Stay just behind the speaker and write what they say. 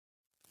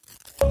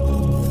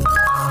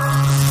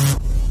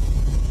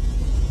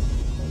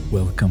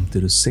welcome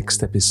to the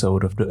 6th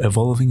episode of the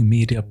Evolving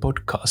Media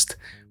podcast,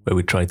 where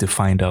we try to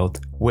find out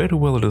where the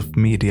world of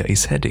media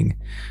is heading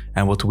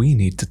and what we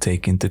need to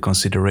take into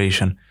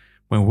consideration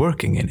when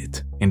working in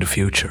it in the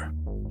future.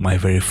 My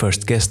very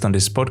first guest on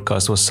this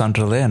podcast was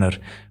Sandra Lehner,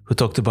 who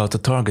talked about the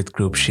target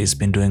group she's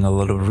been doing a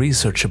lot of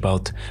research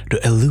about,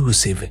 the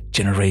elusive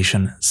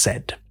Generation Z.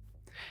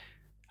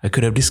 I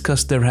could have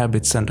discussed their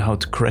habits and how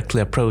to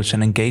correctly approach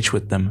and engage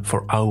with them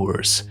for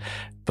hours,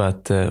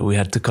 but we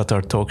had to cut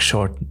our talk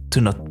short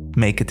to not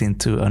make it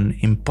into an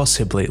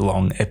impossibly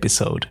long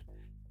episode.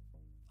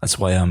 That's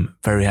why I'm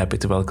very happy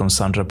to welcome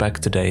Sandra back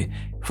today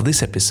for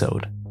this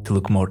episode to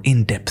look more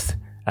in depth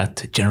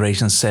at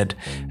Generation Z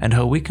and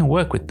how we can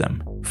work with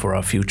them for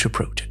our future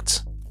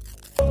projects.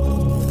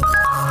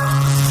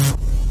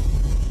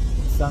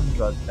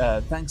 Sandra,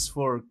 thanks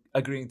for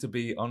agreeing to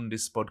be on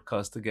this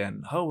podcast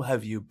again. How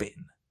have you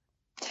been?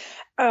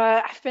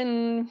 I've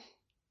been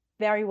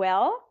very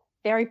well,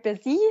 very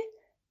busy.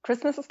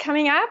 Christmas is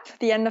coming up,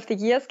 the end of the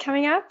year is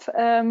coming up.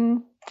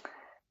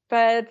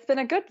 But it's been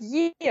a good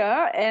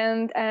year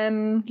and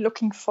I'm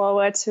looking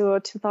forward to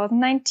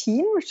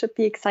 2019, which should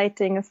be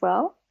exciting as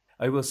well.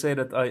 I will say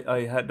that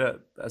I had,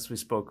 as we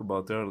spoke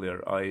about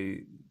earlier,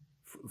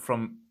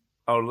 from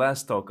our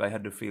last talk, I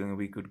had the feeling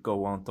we could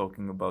go on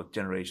talking about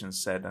Generation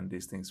Z and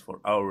these things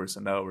for hours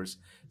and hours.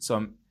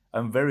 So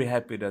I'm very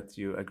happy that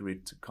you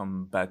agreed to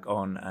come back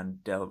on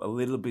and delve a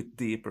little bit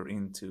deeper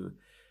into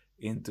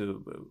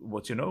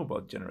what you know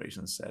about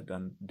Generation Z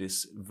and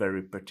this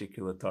very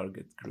particular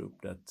target group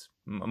that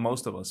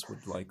most of us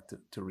would like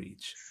to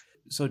reach.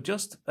 So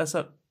just as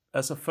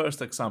a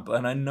first example,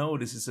 and I know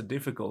this is a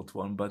difficult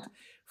one, but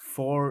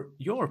for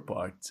your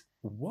part,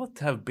 what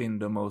have been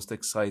the most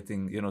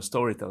exciting,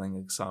 storytelling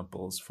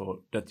examples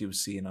that you've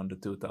seen in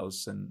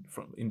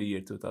the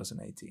year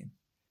 2018?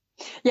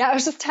 Yeah, I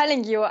was just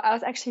telling you, I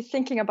was actually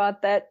thinking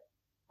about that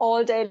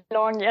all day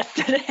long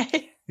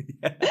yesterday.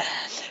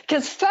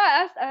 Because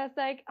first I was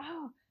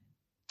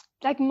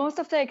like most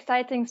of the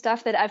exciting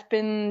stuff that I've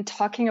been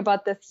talking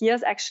about this year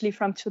is actually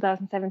from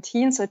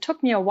 2017. So it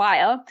took me a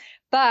while.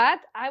 But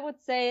I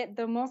would say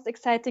the most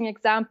exciting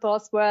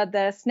examples were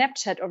the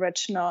Snapchat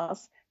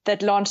originals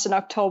that launched in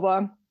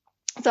October.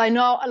 So I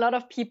know a lot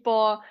of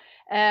people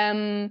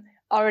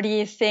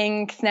already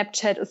think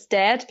Snapchat is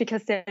dead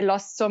because they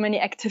lost so many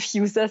active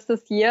users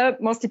this year,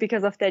 mostly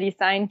because of their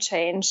design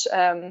change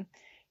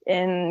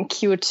in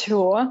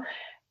Q2.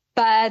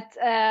 But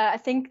I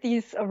think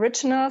these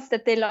originals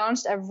that they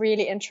launched are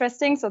really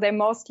interesting. So they're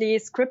mostly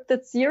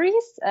scripted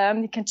series.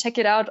 You can check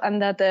it out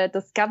under the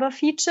Discover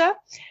feature.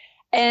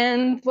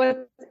 And what's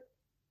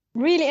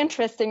really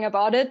interesting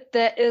about it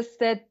is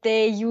that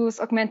they use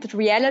augmented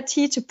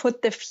reality to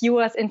put the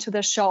viewers into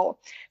the show.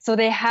 So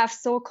they have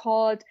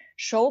so-called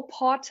show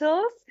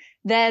portals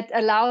that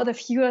allow the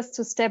viewers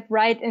to step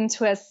right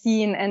into a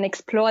scene and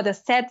explore the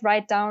set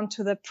right down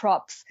to the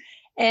props.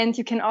 And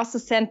you can also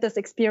send this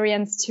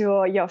experience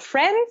to your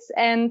friends.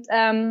 And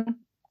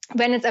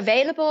when it's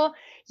available,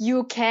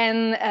 you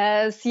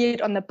can see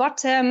it on the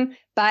bottom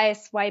by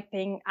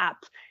swiping up.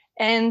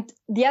 And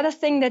the other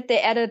thing that they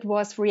added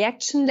was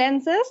reaction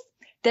lenses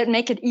that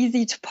make it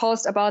easy to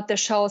post about the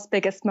show's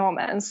biggest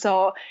moments.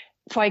 So,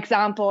 for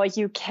example,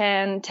 you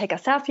can take a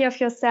selfie of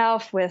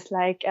yourself with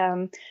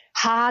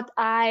heart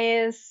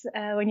eyes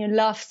when you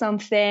love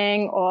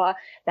something, or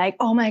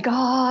oh my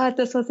God,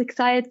 this was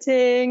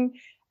exciting.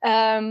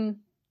 And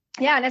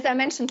as I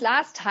mentioned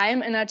last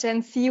time, in a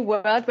Gen Z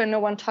world where no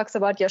one talks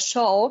about your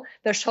show,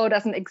 the show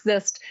doesn't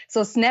exist.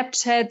 So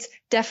Snapchat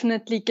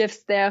definitely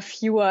gives their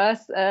viewers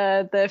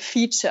the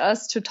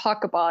features to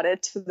talk about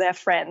it to their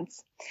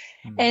friends.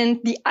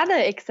 And the other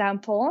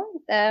example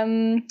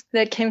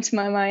that came to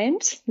my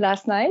mind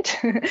last night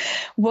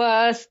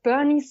was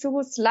Bernie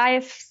Su's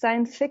live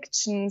science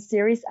fiction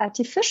series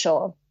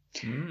Artificial.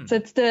 So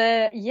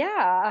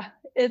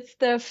it's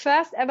the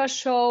first ever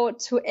show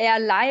to air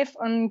live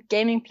on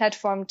gaming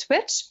platform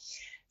Twitch.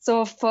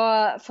 So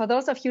for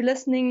those of you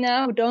listening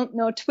now who don't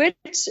know Twitch,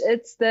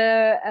 it's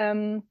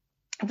the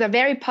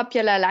very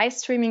popular live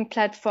streaming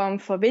platform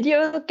for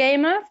video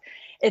gamers.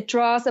 It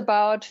draws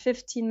about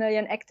 15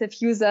 million active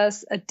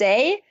users a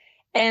day.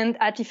 And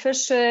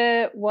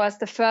Artificial was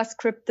the first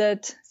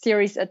scripted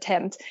series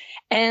attempt.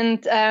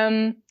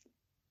 And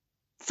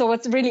so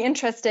what's really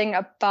interesting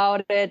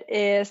about it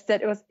is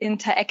that it was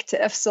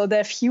interactive. So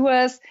the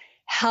viewers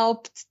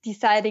helped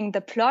deciding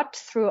the plot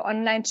through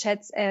online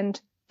chats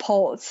and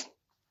polls.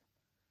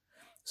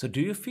 So do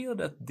you feel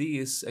that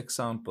these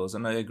examples,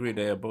 and I agree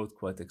they are both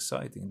quite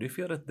exciting, do you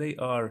feel that they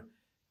are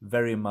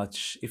very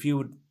much, if you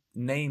would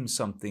name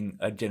something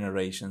a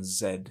Generation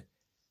Z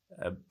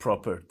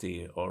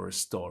property or a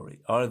story,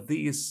 are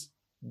these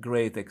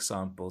great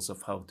examples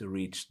of how to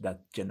reach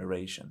that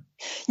generation?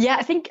 Yeah,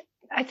 I think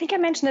I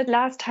mentioned it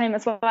last time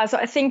as well. So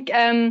I think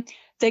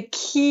the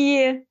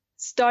key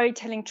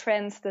storytelling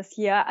trends this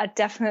year are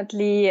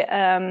definitely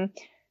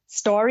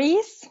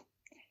stories.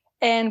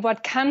 And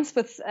what comes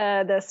with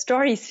the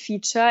stories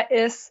feature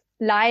is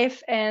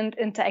live and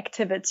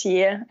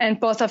interactivity. And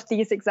both of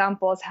these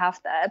examples have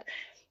that.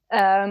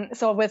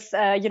 So with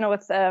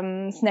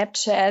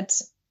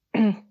Snapchat,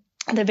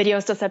 the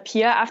videos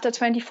disappear after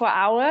 24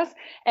 hours,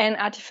 and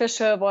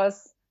artificial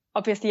was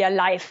obviously a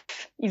live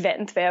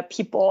event where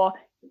people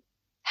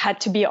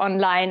had to be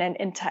online and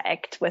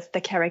interact with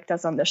the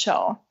characters on the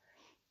show.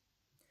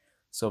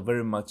 So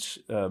very much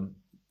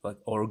like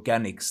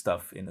organic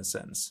stuff in a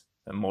sense,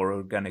 more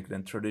organic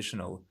than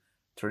traditional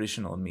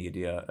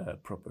media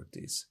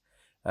properties.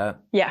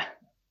 Yeah.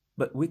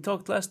 But we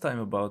talked last time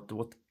about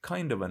what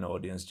kind of an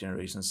audience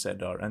Generation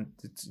Z are. And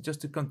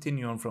just to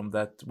continue on from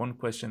that, one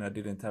question I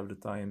didn't have the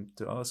time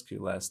to ask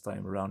you last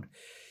time around.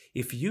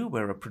 If you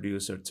were a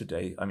producer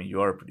today, I mean,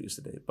 you are a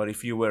producer today, but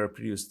if you were a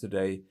producer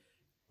today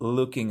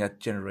looking at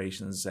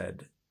Generation Z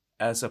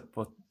as a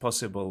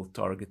possible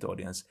target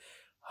audience,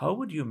 how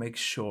would you make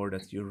sure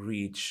that you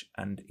reach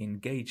and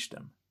engage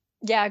them?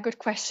 Yeah, good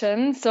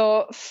question.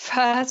 So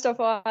first of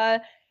all,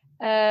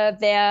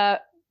 their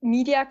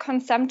media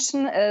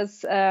consumption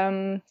is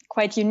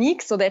quite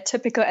unique. So their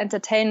typical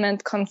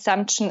entertainment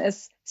consumption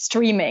is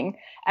streaming,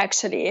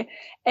 actually.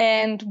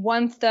 And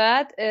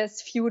 1/3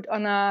 is viewed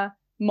on a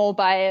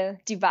mobile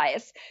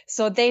device.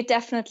 So they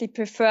definitely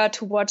prefer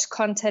to watch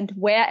content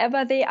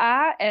wherever they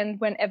are and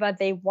whenever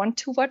they want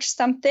to watch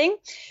something.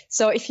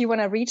 So if you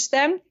want to reach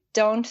them,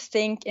 don't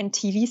think in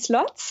TV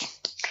slots.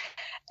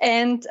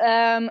 And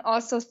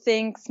also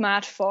think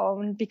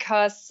smartphone,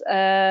 because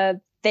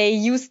they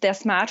use their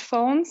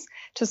smartphones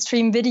to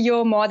stream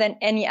video more than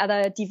any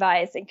other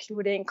device,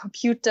 including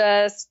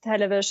computers,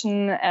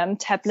 television,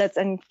 tablets,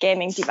 and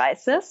gaming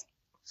devices.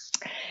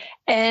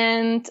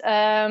 And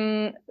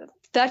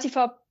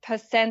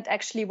 34%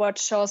 actually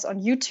watch shows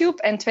on YouTube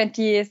and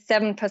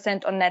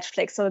 27% on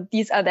Netflix. So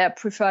these are their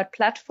preferred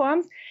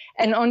platforms.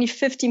 And only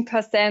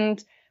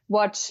 15%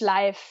 watch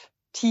live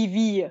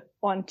TV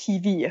on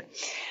TV.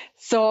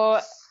 So,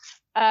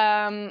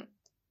 and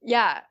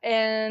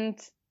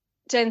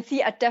Gen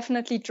Z are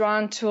definitely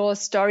drawn to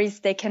stories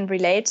they can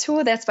relate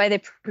to. That's why they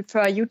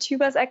prefer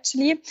YouTubers,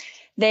 actually.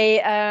 They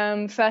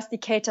firstly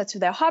cater to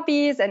their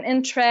hobbies and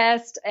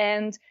interests,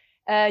 and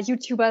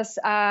YouTubers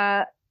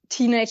are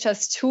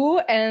teenagers too,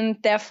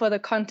 and therefore the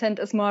content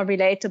is more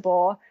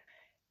relatable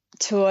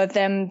to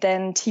them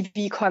than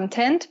TV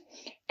content.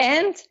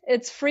 And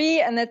it's free,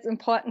 and that's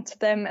important to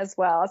them as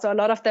well. So a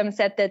lot of them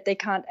said that they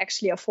can't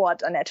actually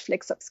afford a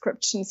Netflix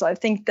subscription. So I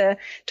think the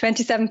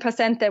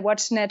 27% that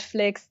watch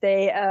Netflix,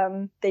 they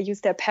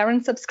use their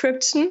parent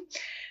subscription.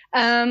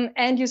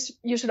 And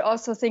you should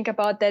also think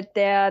about that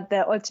they're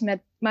the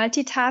ultimate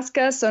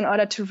multitaskers. So in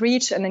order to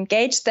reach and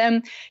engage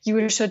them,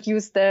 you should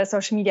use the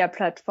social media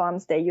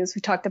platforms they use.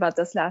 We talked about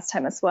this last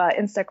time as well: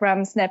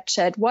 Instagram,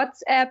 Snapchat,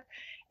 WhatsApp.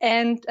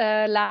 And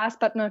last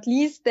but not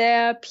least,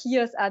 their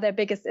peers are their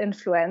biggest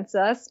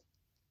influencers.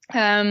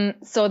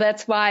 So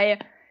that's why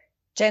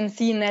Gen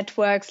Z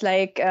networks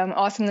like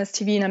Awesomeness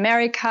TV in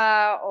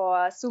America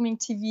or Zooming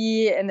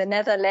TV in the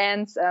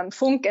Netherlands,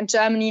 Funk in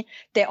Germany,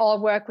 they all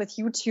work with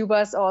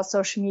YouTubers or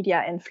social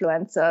media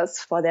influencers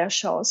for their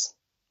shows.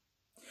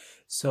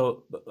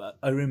 So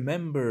I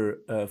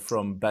remember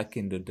from back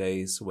in the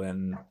days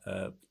when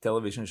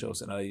television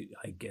shows, and I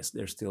guess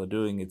they're still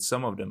doing it,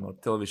 some of them, or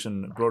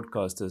television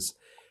broadcasters,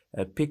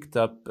 picked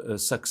up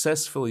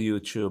successful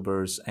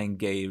YouTubers and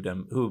gave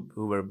them, who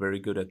were very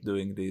good at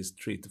doing these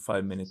 3 to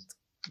 5 minute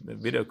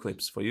video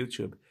clips for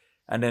YouTube,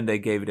 and then they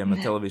gave them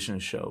a television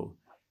show,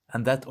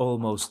 and that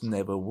almost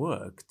never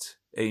worked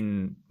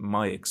in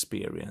my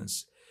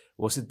experience.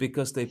 Was it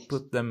because they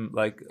put them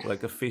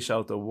like a fish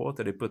out of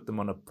water? They put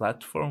them on a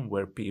platform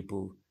where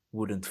people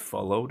wouldn't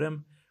follow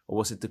them? Or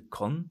was it the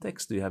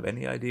context? Do you have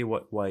any idea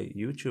why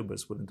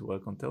YouTubers wouldn't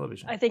work on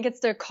television? I think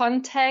it's the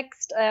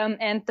context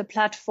and the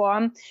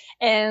platform.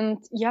 And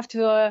as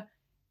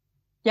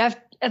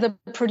a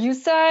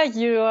producer,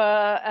 you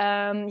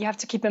have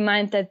to keep in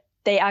mind that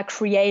they are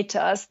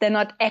creators. They're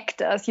not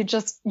actors.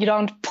 You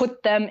don't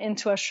put them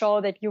into a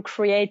show that you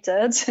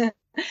created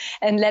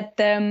and let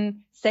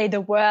them say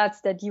the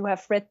words that you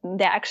have written.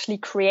 They're actually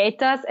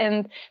creators.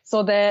 And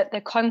so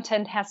the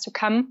content has to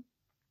come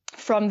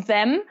from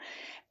them.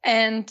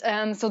 And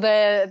so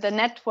the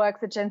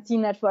networks, the Gen Z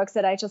networks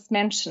that I just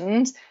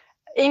mentioned,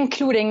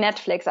 including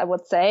Netflix, I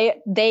would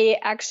say, they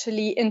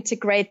actually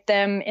integrate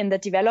them in the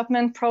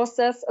development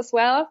process as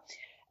well.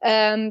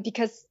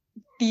 Because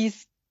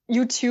these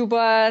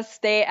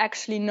YouTubers, they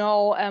actually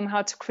know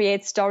how to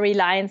create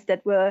storylines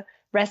that will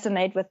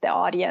resonate with the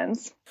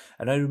audience.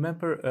 And I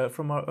remember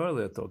from our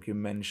earlier talk, you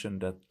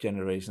mentioned that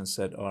Generation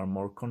Z are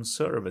more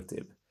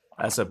conservative,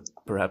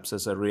 perhaps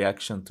as a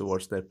reaction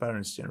towards their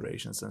parents'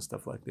 generations and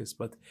stuff like this.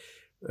 But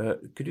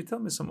could you tell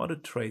me some other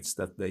traits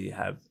that they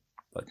have,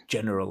 like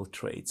general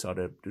traits?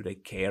 Do they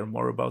care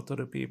more about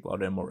other people? Are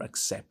they more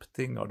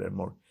accepting? Are they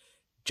more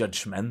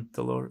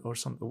judgmental or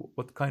something?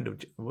 What kind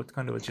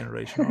of a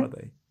generation are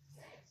they?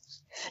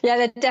 Yeah,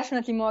 they're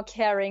definitely more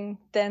caring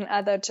than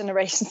other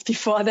generations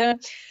before them.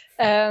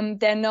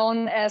 They're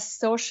known as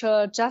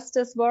social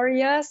justice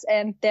warriors,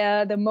 and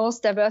they're the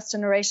most diverse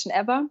generation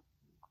ever.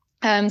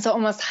 So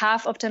almost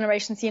half of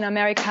Generation Z in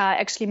America are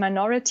actually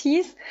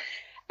minorities.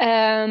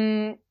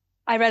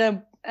 I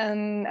read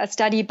a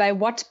study by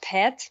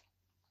Wattpad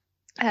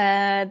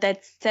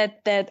that said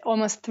that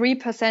almost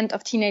 3%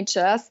 of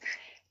teenagers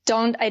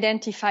don't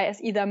identify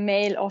as either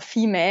male or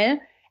female.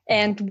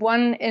 And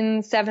 1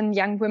 in 7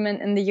 young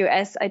women in the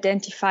US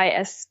identify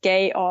as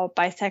gay or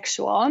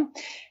bisexual.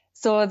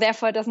 So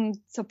therefore, it doesn't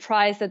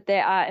surprise that they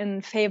are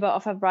in favor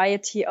of a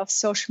variety of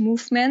social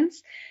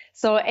movements.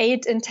 So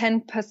 8 in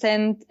 10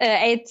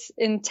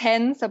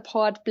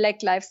 support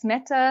Black Lives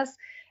Matters.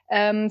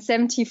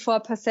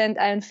 74%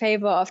 are in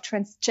favor of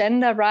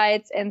transgender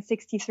rights, and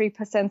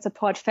 63%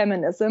 support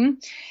feminism.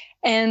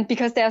 And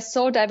because they are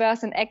so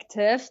diverse and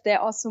active, they're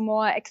also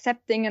more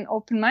accepting and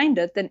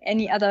open-minded than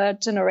any other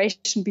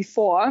generation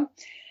before.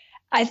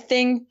 I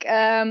think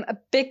a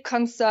big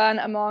concern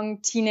among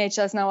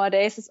teenagers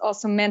nowadays is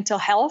also mental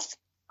health.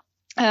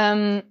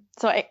 So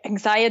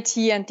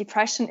anxiety and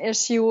depression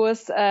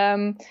issues,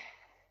 are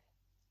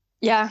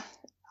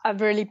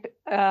really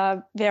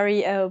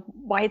very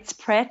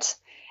widespread.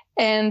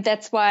 And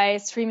that's why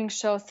streaming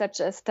shows such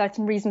as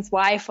 13 Reasons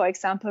Why, for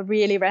example,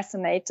 really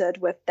resonated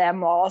with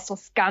them, or also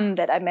Scum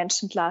that I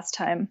mentioned last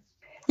time.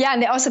 Yeah,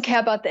 and they also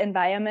care about the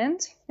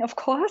environment, of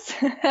course.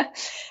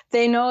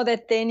 They know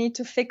that they need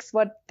to fix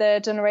what the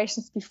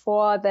generations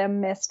before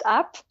them messed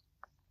up.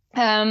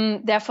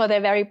 Therefore, they're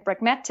very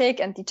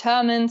pragmatic and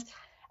determined.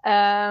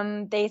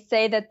 They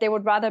say that they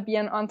would rather be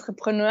an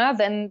entrepreneur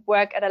than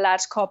work at a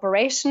large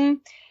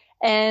corporation.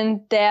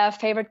 And their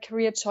favorite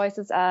career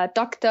choices are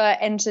doctor,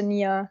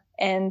 engineer,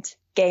 and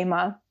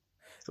gamer.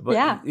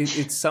 But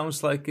it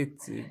sounds like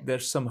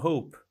there's some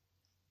hope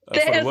for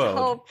there the is world.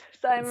 Hope,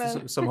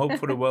 Simon. Some hope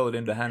for the world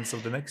in the hands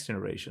of the next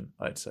generation,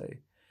 I'd say.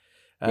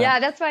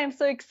 That's why I'm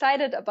so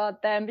excited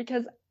about them,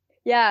 because,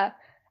 I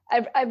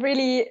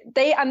really,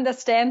 they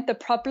understand the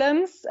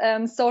problems,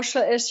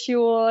 social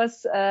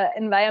issues,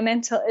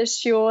 environmental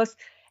issues,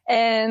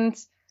 and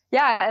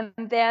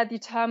they're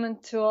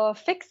determined to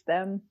fix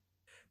them.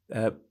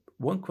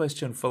 One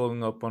question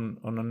following up on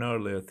an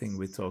earlier thing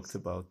we talked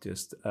about,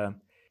 just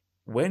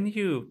when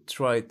you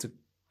try to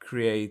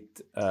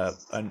create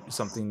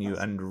something new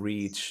and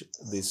reach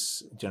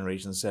this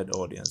Generation Z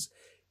audience,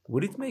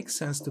 would it make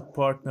sense to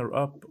partner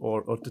up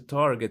or to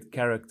target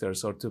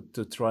characters or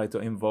to try to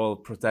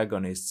involve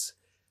protagonists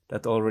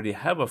that already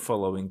have a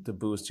following to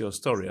boost your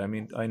story? I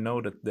mean, I know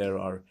that there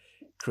are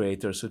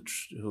creators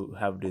who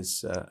have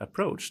this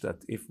approach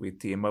that if we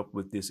team up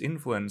with this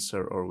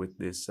influencer or with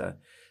this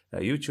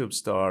YouTube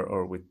star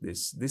or with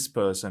this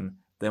person,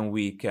 then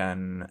we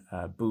can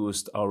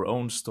boost our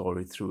own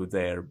story through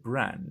their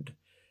brand.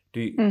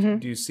 Do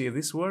you see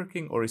this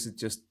working, or is it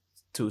just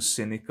too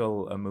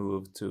cynical a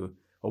move to,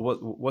 or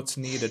what's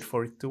needed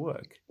for it to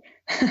work?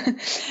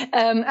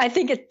 I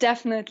think it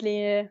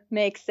definitely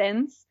makes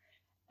sense,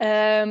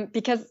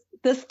 because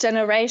this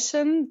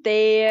generation,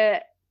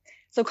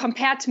 so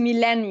compared to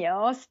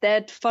millennials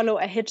that follow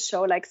a hit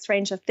show like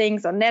Stranger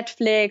Things on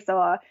Netflix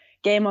or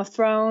Game of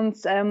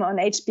Thrones on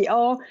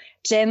HBO,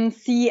 Gen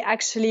Z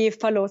actually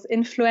follows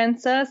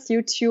influencers,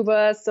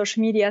 YouTubers,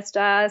 social media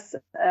stars,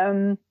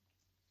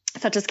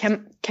 such as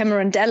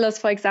Cameron Dallas,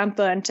 for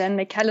example, and Jen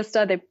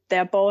McAllister.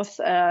 They're both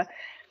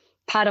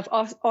part of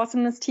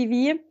Awesomeness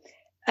TV.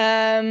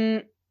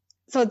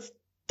 So it's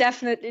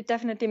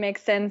definitely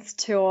makes sense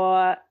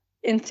to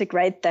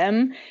integrate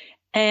them.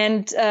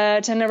 And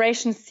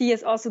Generation C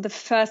is also the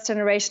first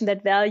generation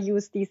that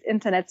values these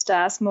internet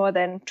stars more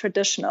than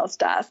traditional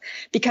stars,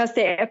 because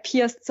they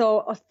appear so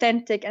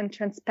authentic and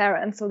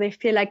transparent. So they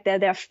feel like they're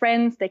their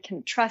friends, they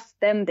can trust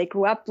them, they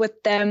grew up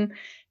with them.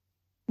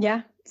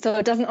 Yeah, so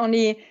it doesn't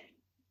only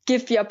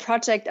give your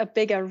project a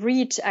bigger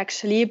reach,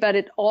 actually, but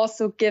it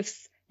also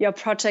gives your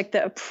project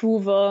the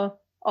approval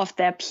of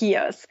their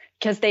peers,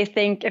 because they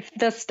think if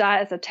this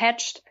star is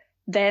attached,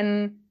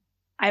 then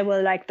I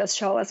will like this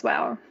show as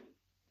well.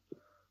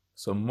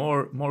 So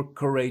more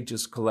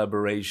courageous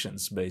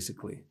collaborations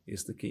basically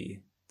is the key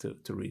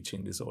to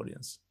reaching this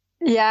audience.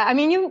 Yeah, I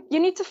mean, you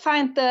need to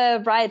find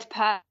the right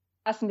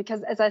person,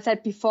 because as I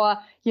said before,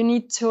 you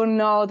need to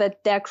know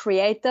that they're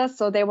creators,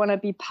 so they want to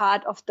be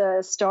part of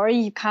the story.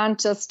 You can't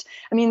just,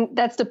 I mean,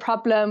 that's the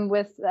problem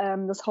with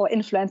this whole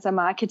influencer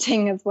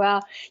marketing as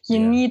well. You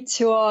need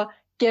to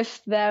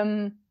give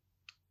them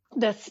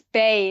the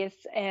space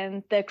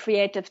and the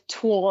creative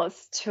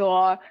tools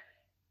to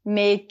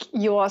make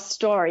your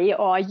story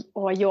or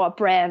your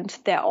brand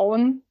their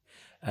own.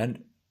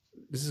 And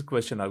this is a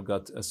question I've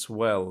got as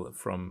well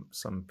from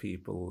some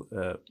people,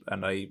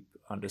 and I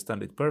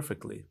understand it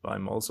perfectly.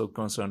 I'm also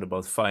concerned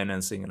about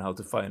financing and how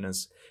to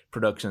finance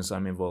productions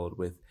I'm involved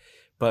with.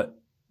 But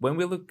when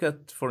we look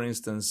at, for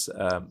instance,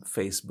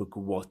 Facebook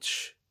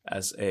Watch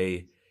as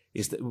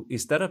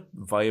is that a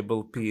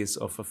viable piece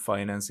of a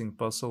financing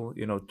puzzle?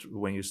 You know,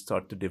 when you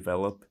start to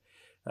develop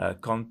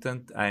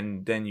content,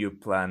 and then you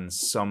plan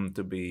some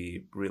to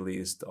be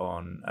released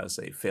on as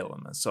a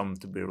film, and some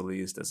to be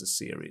released as a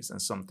series,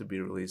 and some to be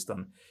released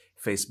on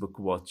Facebook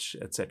Watch,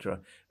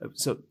 etc.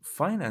 So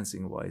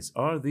financing wise,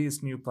 are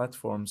these new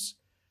platforms,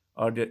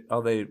 are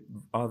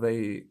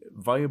they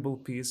viable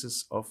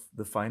pieces of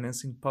the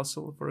financing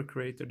puzzle for a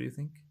creator, do you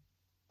think?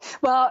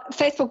 Well,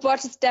 Facebook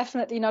Watch is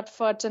definitely not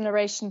for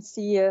Generation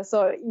C.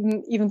 So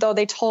even though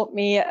they told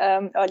me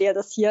earlier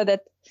this year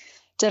that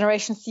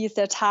Generation C is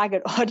their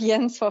target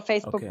audience for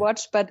Facebook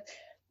Watch, but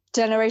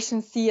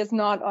Generation C is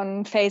not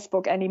on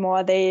Facebook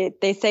anymore. They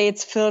say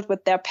it's filled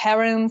with their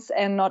parents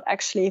and not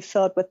actually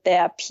filled with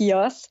their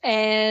peers.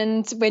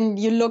 And when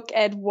you look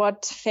at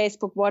what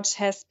Facebook Watch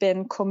has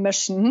been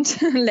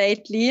commissioned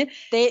lately,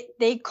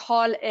 they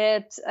call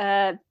it,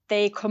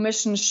 they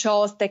commission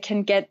shows that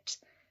can get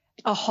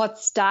a hot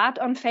start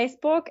on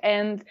Facebook.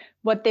 And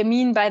what they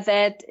mean by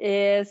that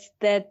is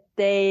that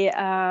they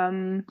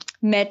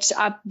match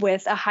up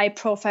with a high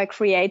profile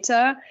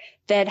creator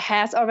that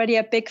has already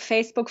a big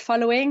Facebook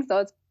following. So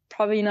it's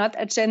probably not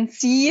a Gen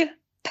Z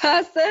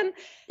person.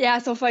 Yeah.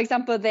 So for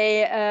example,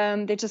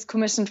 they just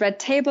commissioned Red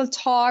Table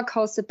Talk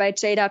hosted by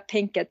Jada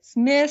Pinkett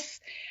Smith.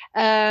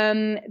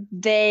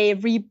 They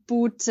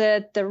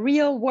rebooted The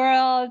Real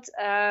World.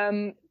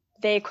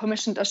 They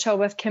commissioned a show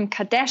with Kim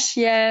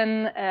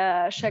Kardashian,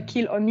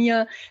 Shaquille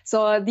O'Neal.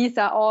 So these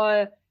are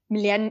all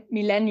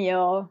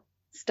millennial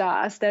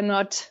stars. They're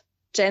not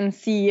Gen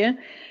Z.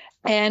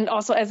 And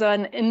also as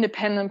an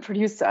independent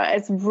producer,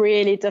 it's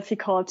really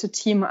difficult to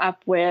team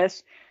up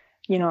with,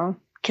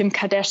 Kim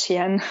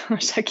Kardashian or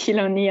Shaquille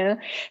O'Neal.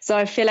 So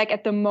I feel like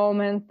at the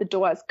moment the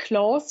door is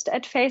closed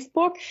at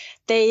Facebook.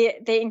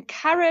 They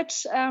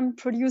encourage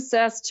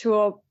producers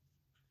to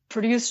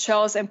produce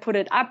shows and put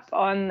it up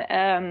on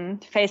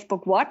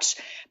Facebook Watch,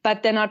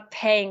 but they're not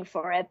paying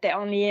for it. They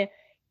only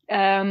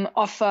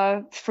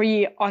offer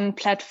free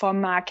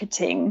on-platform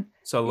marketing.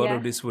 So a lot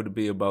of this would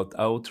be about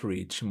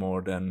outreach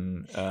more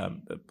than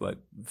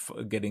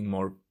getting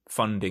more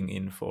funding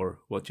in for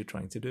what you're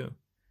trying to do.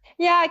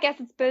 Yeah, I guess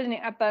it's building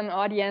up an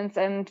audience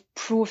and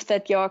proof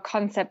that your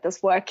concept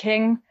is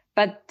working.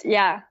 But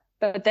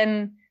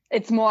then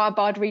it's more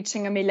about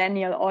reaching a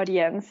millennial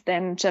audience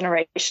than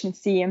Generation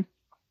C.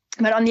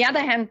 But on the other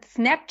hand,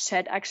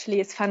 Snapchat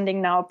actually is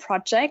funding now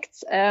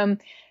projects.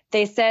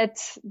 They said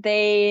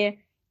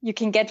you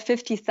can get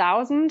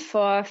 50,000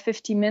 for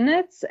 50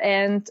 minutes,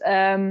 and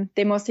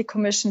they mostly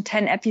commission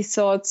 10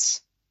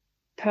 episodes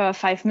per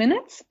 5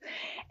 minutes.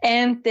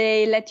 And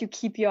they let you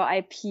keep your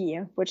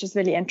IP, which is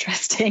really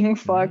interesting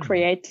for a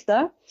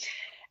creator.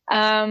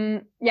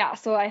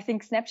 So I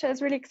think Snapchat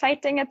is really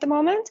exciting at the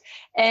moment.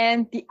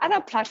 And the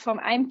other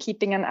platform I'm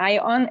keeping an eye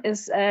on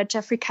is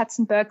Jeffrey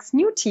Katzenberg's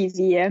New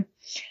TV.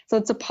 So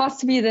it's supposed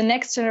to be the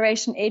next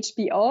generation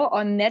HBO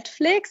on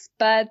Netflix,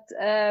 but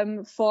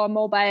for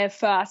mobile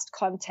first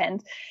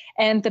content.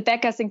 And the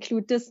backers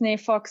include Disney,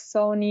 Fox,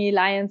 Sony,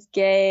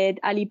 Lionsgate,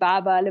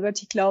 Alibaba,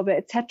 Liberty Global,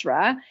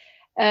 etc.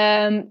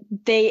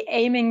 They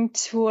aiming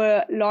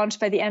to launch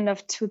by the end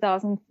of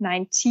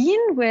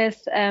 2019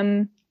 with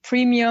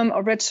premium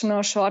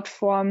original short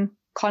form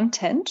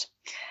content.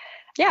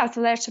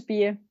 So that should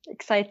be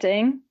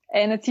exciting.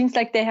 And it seems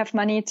like they have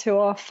money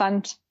to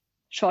fund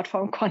short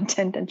form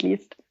content at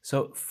least.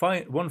 So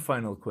one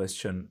final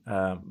question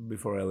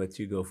before I let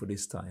you go for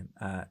this time.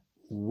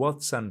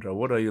 Sandra,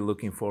 what are you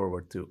looking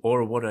forward to,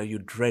 or what are you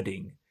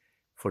dreading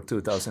for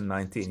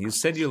 2019? You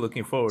said you're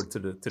looking forward to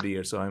the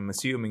year, so I'm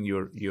assuming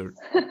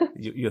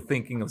you're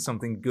thinking of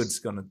something good's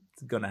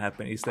gonna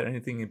happen. Is there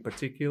anything in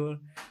particular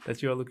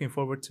that you are looking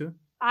forward to?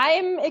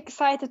 I'm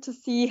excited to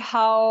see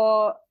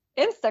how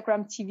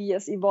Instagram TV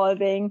is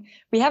evolving.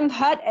 We haven't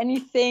heard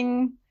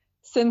anything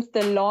since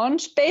the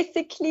launch,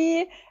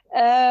 basically.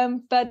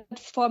 But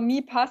for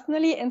me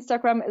personally,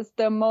 Instagram is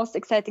the most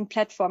exciting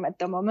platform at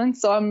the moment.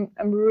 So I'm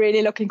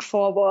really looking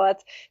forward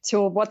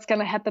to what's going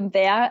to happen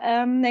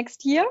there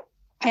next year.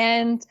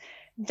 And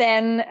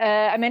then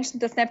I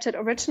mentioned the Snapchat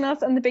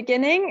originals in the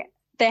beginning.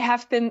 There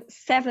have been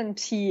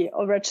 70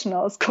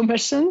 originals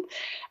commissioned.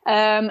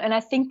 And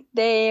I think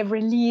they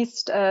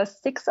released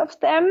 6 of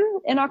them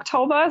in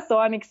October. So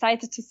I'm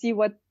excited to see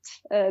what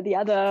the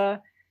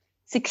other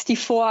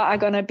 64 are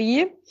going to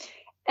be.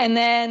 And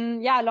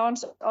then, launch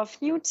of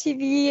New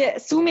TV.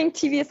 Zooming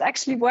TV is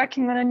actually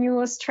working on a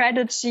new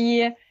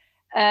strategy.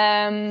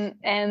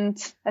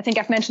 And I think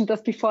I've mentioned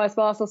this before as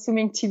well. So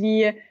Zooming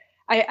TV,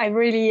 I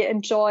really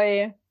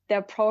enjoy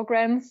their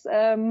programs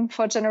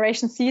for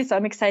Generation C. So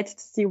I'm excited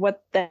to see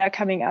what they're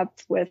coming up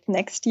with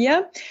next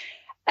year.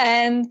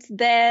 And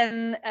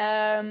then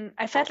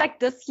I felt like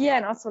this year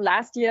and also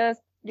last year,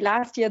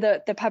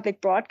 the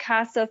public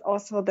broadcasters,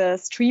 also the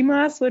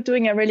streamers, were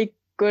doing a really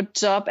good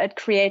job at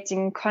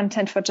creating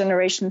content for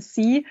Generation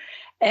C.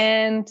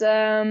 And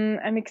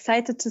I'm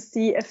excited to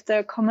see if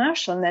the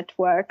commercial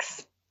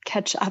networks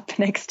catch up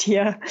next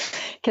year,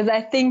 because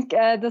I think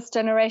this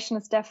generation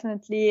is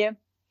definitely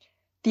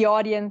the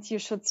audience you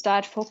should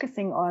start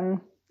focusing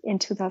on in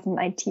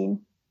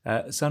 2019.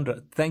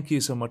 Sandra, thank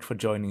you so much for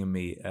joining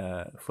me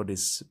for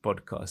this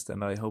podcast,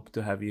 and I hope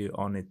to have you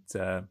on it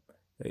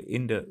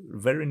in the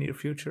very near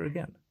future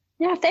again.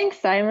 Yeah, thanks,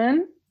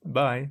 Simon.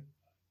 Bye.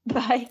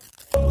 Bye.